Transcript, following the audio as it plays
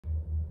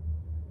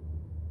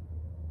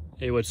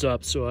Hey, what's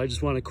up? So I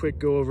just want to quick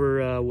go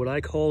over what I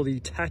call the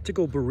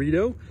tactical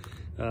burrito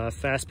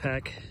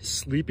Fastpack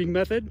sleeping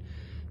method.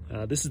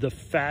 This is the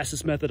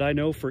fastest method I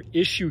know for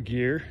issue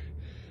gear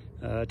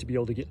to be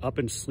able to get up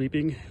and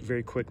sleeping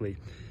very quickly.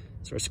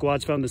 So our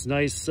squad's found this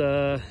nice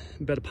bed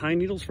of pine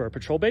needles for our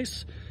patrol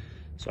base.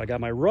 So I got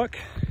my rook,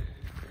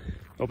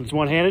 opens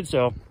one-handed,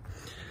 so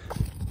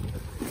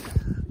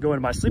go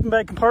into my sleeping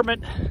bag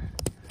compartment,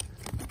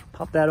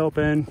 pop that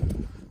open,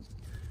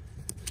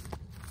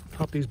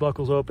 pop these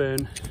buckles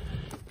open,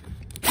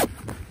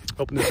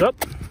 open this up,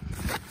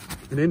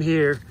 and in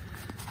here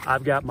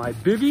I've got my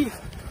bivvy,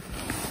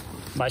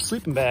 my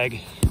sleeping bag,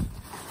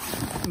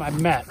 my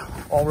mat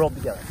all rolled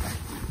together.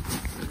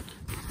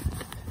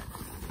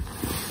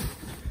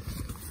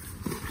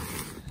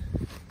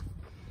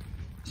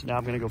 So now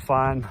I'm gonna go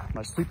find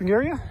my sleeping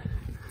area,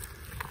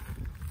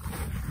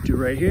 do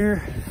right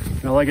here,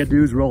 and all I gotta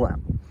do is roll out.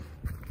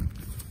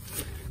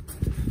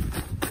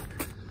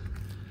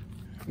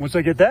 Once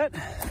I get that,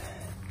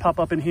 pop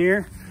up in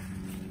here,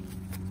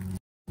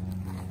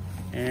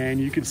 and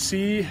you can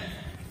see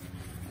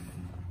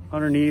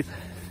underneath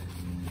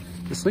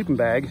the sleeping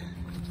bag,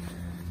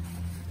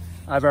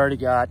 I've already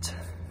got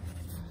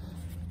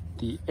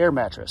the air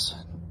mattress.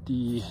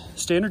 The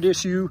standard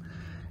issue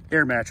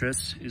air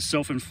mattress is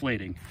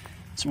self-inflating.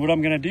 So what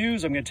I'm gonna do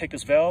is I'm gonna take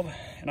this valve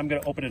and I'm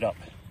gonna open it up.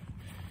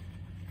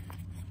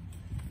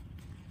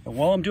 And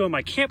while I'm doing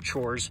my camp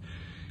chores,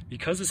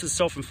 because this is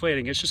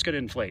self-inflating, it's just gonna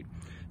inflate.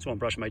 So I'm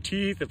brushing my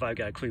teeth, if I've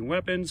got clean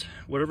weapons,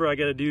 whatever I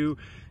gotta do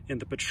in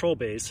the patrol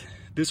base,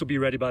 this will be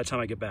ready by the time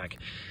I get back.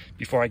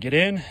 Before I get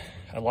in,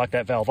 I lock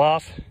that valve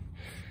off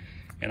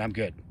and I'm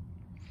good.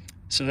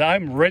 So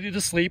I'm ready to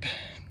sleep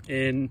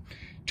in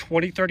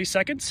 20-30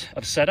 seconds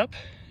of setup.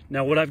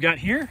 Now what I've got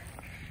here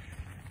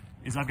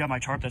is I've got my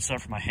tarp that's set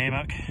up for my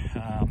hammock.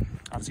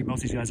 Obviously most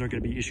of these guys aren't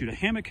gonna be issued a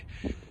hammock,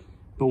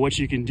 but what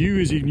you can do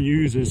is you can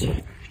use this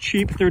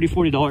cheap $30,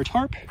 $40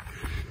 tarp,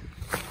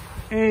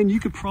 and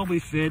you could probably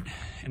fit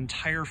an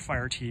entire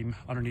fire team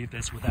underneath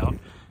this without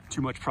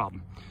too much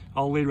problem.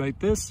 I'll lay right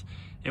this,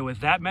 and with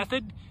that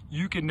method,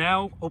 you can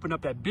now open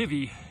up that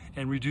bivvy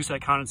and reduce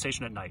that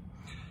condensation at night.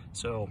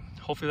 So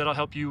hopefully that'll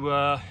help you get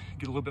a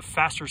little bit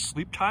faster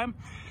sleep time.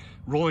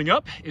 Rolling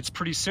up, it's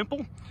pretty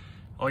simple.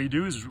 All you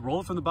do is roll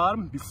it from the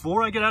bottom.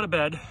 Before I get out of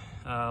bed,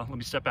 let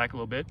me step back a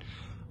little bit.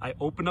 I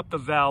open up the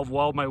valve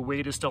while my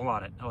weight is still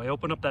on it. Now I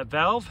open up that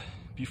valve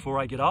before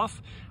I get off.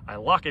 I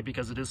lock it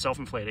because it is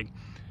self-inflating.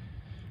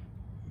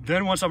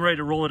 Then once I'm ready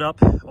to roll it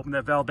up, open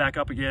that valve back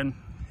up again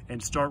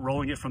and start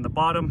rolling it from the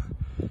bottom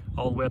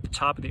all the way up the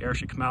top, and the air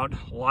should come out.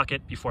 Lock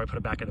it before I put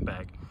it back in the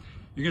bag.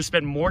 You're gonna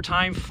spend more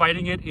time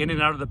fighting it in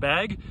and out of the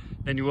bag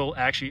than you will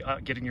actually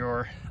getting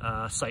your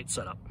sight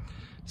set up.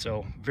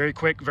 So very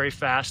quick, very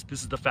fast.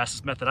 This is the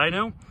fastest method I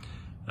know.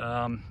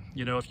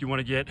 You know, if you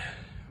wanna get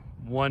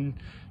one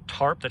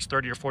tarp that's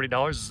 $30 or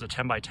 $40, this is a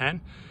 10 by 10.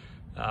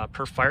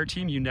 Per fire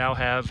team, you now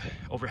have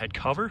overhead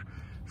cover.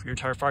 For your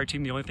entire fire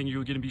team, the only thing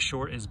you're gonna be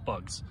short is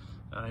bugs,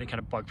 any kind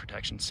of bug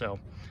protection. So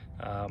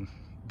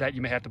that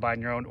you may have to buy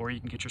on your own, or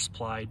you can get your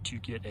supply to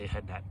get a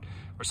head net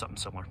or something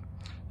similar.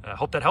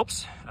 Hope that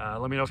helps.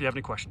 Let me know if you have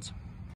any questions.